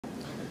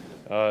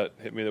It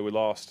hit me that we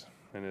lost,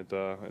 and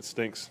it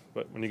stinks.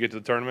 But when you get to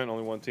the tournament,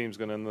 only one team's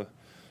going to end the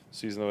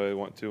season the way they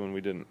want to, and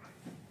we didn't.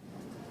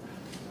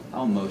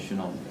 How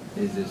emotional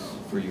is this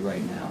for you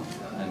right now?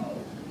 And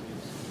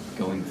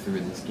going through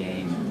this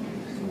game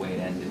and the way it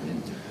ended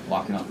and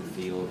walking off the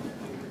field?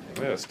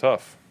 Yeah, it's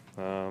tough.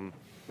 But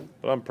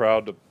I'm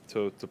proud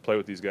to play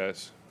with these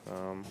guys.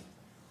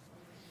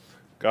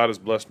 God has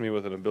blessed me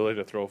with an ability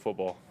to throw a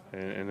football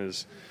and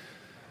has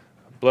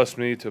blessed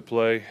me to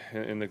play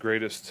in the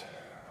greatest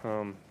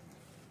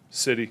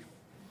city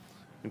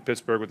in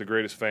Pittsburgh with the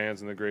greatest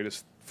fans and the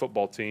greatest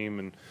football team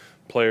and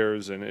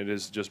players, and it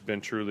has just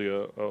been truly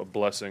a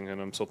blessing,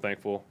 and I'm so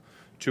thankful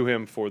to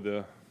him for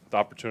the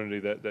opportunity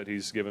that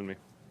he's given me.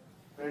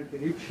 And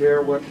can you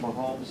share what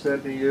Mahomes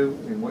said to you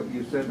and what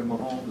you said to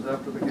Mahomes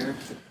after the game?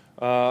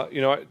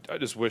 I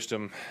just wished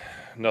him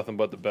nothing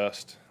but the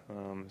best.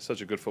 He's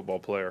such a good football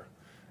player,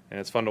 and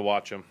it's fun to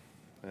watch him.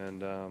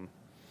 And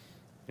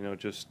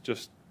just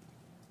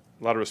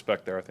a lot of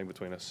respect there, I think,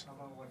 between us. How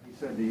about what he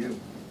said to you?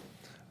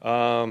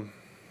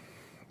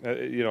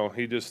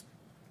 He just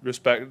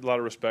a lot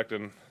of respect,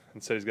 and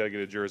said he's got to get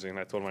a jersey, and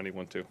I told him I need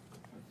one too.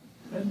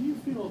 And do you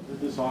feel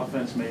that this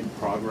offense made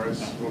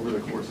progress over the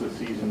course of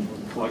the season,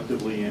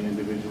 collectively and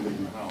individually,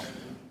 and how?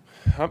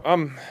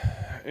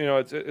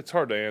 It's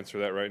hard to answer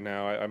that right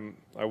now.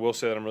 I will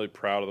say that I'm really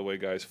proud of the way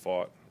guys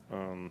fought.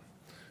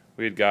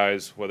 We had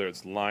guys, whether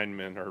it's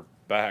linemen or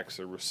backs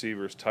or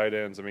receivers, tight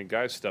ends. I mean,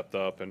 guys stepped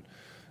up and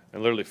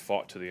literally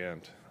fought to the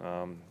end.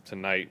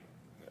 Tonight,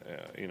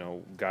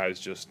 guys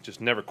just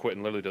never quit,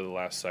 and literally to the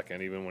last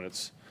second, even when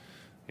it's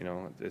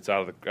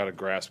out of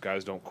grasp.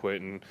 Guys don't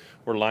quit, and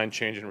we're line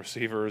changing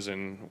receivers,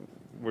 and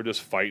we're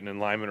just fighting, and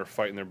linemen are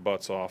fighting their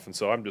butts off. And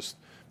so I'm just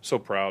so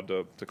proud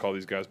to call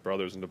these guys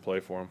brothers and to play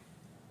for them.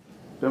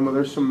 Demo,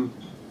 there's some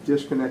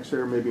disconnects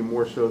there, maybe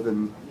more so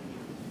than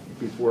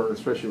before,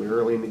 especially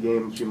early in the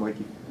game. It seemed like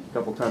a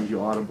couple times you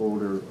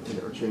audibled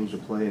or changed the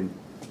play and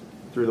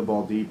threw the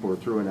ball deep or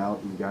threw it out,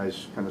 and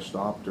guys kind of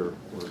stopped or.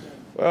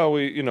 Well,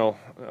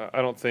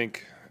 I don't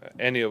think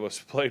any of us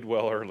played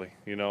well early.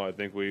 I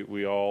think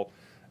we all,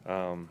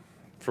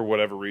 for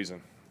whatever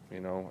reason,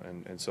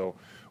 and so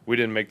we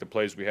didn't make the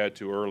plays we had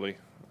to early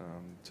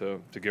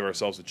to give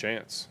ourselves a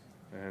chance.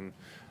 And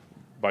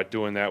by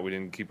doing that, we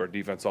didn't keep our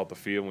defense off the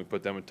field, and we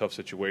put them in tough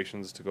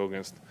situations to go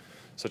against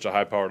such a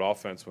high-powered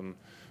offense. When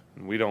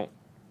we don't,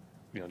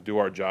 do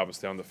our job and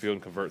stay on the field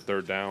and convert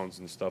third downs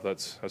and stuff,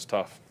 that's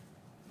tough.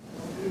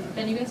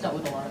 Ben, you guys dealt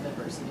with a lot of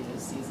adversity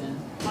this season.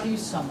 How do you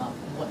sum up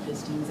what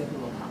this team is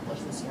able to accomplish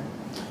this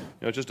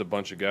year? Just a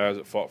bunch of guys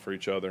that fought for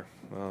each other,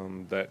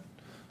 that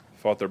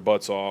fought their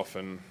butts off,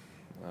 and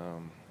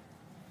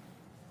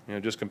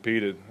just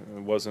competed.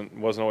 It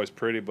wasn't always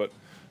pretty, but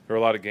there were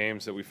a lot of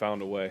games that we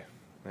found a way.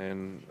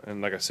 And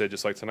like I said,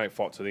 just like tonight,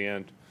 fought to the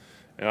end.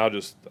 And I'll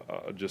just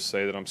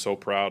say that I'm so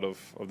proud of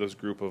this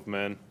group of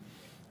men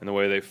and the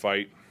way they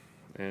fight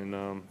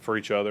and for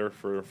each other,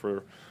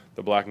 for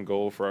the black and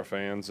gold, for our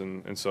fans,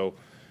 and so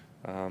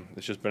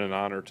it's just been an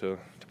honor to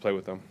play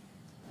with them.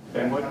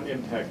 And what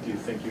impact do you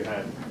think you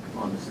had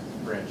on this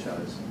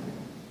franchise?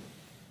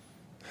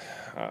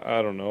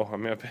 I don't know. I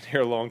mean, I've been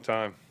here a long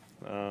time,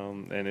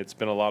 and it's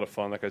been a lot of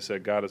fun. Like I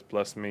said, God has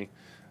blessed me.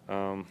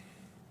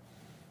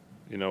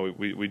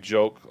 We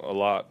joke a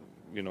lot,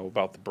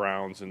 about the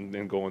Browns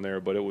and going there,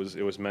 but it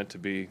was meant to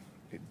be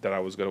that I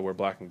was going to wear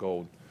black and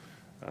gold.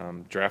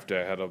 Draft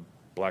day, I had a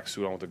black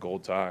suit on with a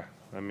gold tie.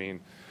 I mean,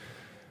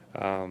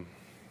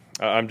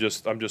 I'm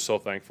just so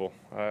thankful.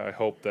 I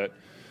hope that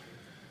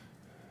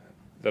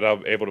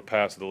I'm able to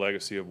pass the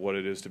legacy of what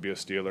it is to be a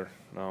Steeler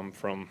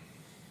from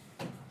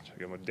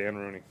Dan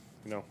Rooney,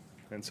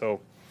 and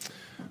so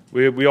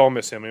we all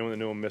miss him. Anyone that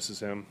knew him misses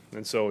him,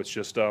 and so it's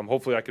just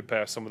hopefully I could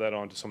pass some of that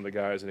on to some of the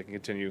guys, and they can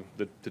continue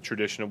the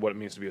tradition of what it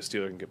means to be a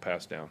Steeler and get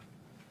passed down.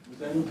 Was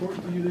that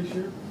important to you this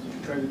year? Did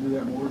you try to do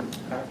that more to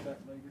pass that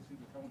legacy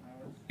to Colin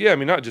Howard? Yeah, I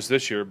mean, not just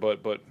this year,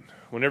 but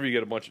whenever you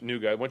get a bunch of new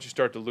guys, once you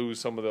start to lose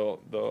some of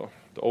the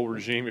old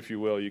regime, if you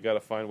will, you got to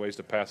find ways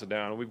to pass it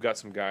down. And we've got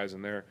some guys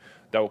in there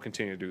that will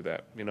continue to do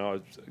that. I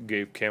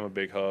gave Cam a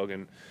big hug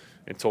and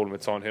told him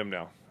it's on him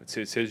now.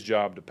 It's his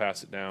job to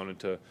pass it down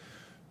and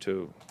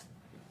to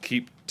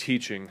keep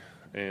teaching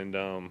and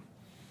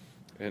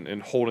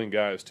holding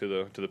guys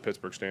to the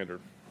Pittsburgh standard.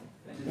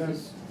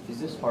 Is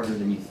this harder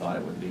than you thought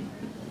it would be,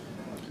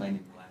 playing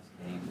in the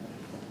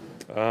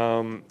last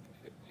game?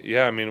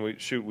 Yeah, I mean,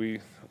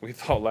 we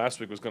thought last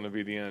week was going to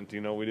be the end.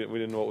 We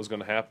didn't know what was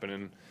going to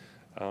happen,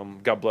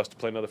 and got blessed to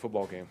play another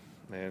football game.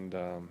 And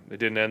it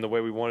didn't end the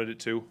way we wanted it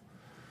to,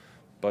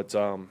 but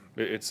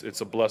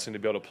it's a blessing to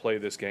be able to play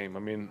this game. I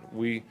mean,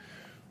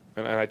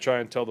 and I try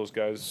and tell those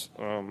guys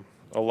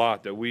a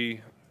lot that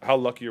how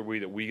lucky are we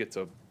that we get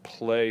to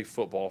play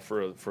football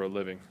for a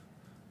living.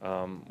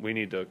 We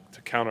need to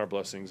count our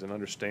blessings and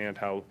understand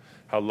how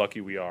lucky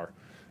we are.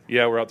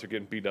 Yeah, we're out there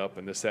getting beat up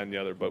and this, that, and the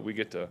other, but we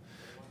get to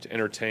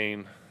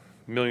entertain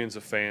millions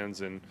of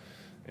fans and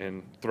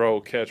throw,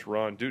 catch,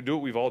 run, do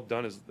what we've all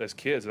done as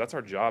kids. That's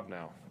our job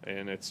now,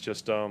 and it's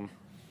just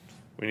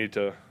we need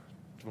to,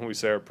 when we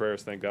say our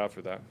prayers, thank God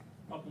for that.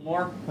 Couple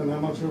more? And that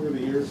much over the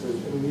years, I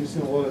mean, you've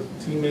seen a lot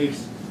of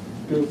teammates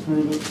go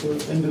through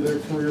the end of their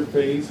career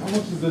phase. How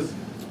much has this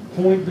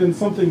point been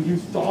something you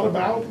thought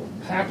about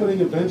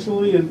happening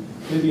eventually, and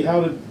maybe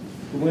how did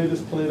the way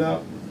this played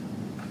out,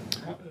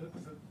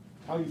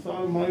 how you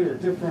thought it might, or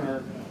different,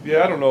 or?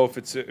 Yeah, I don't know if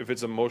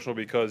it's emotional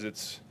because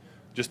it's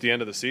just the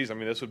end of the season. I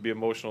mean, this would be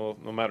emotional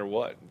no matter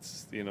what.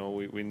 It's, you know,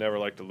 we never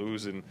like to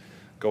lose and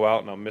go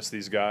out, and I'll miss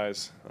these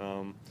guys.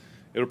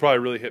 It'll probably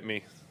really hit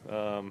me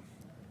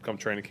come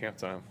training camp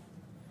time.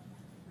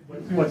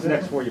 What's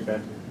next for you,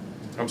 Ben?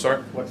 I'm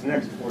sorry? What's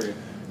next for you?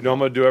 You know, I'm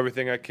going to do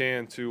everything I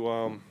can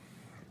to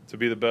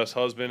be the best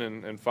husband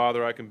and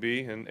father I can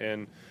be,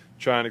 and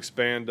try and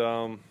expand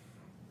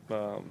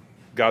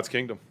God's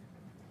kingdom.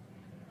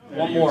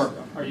 One more.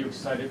 Are you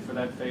excited for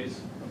that phase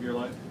of your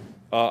life?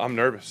 I'm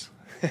nervous.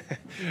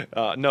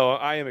 No,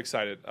 I am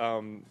excited.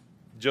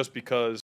 Just because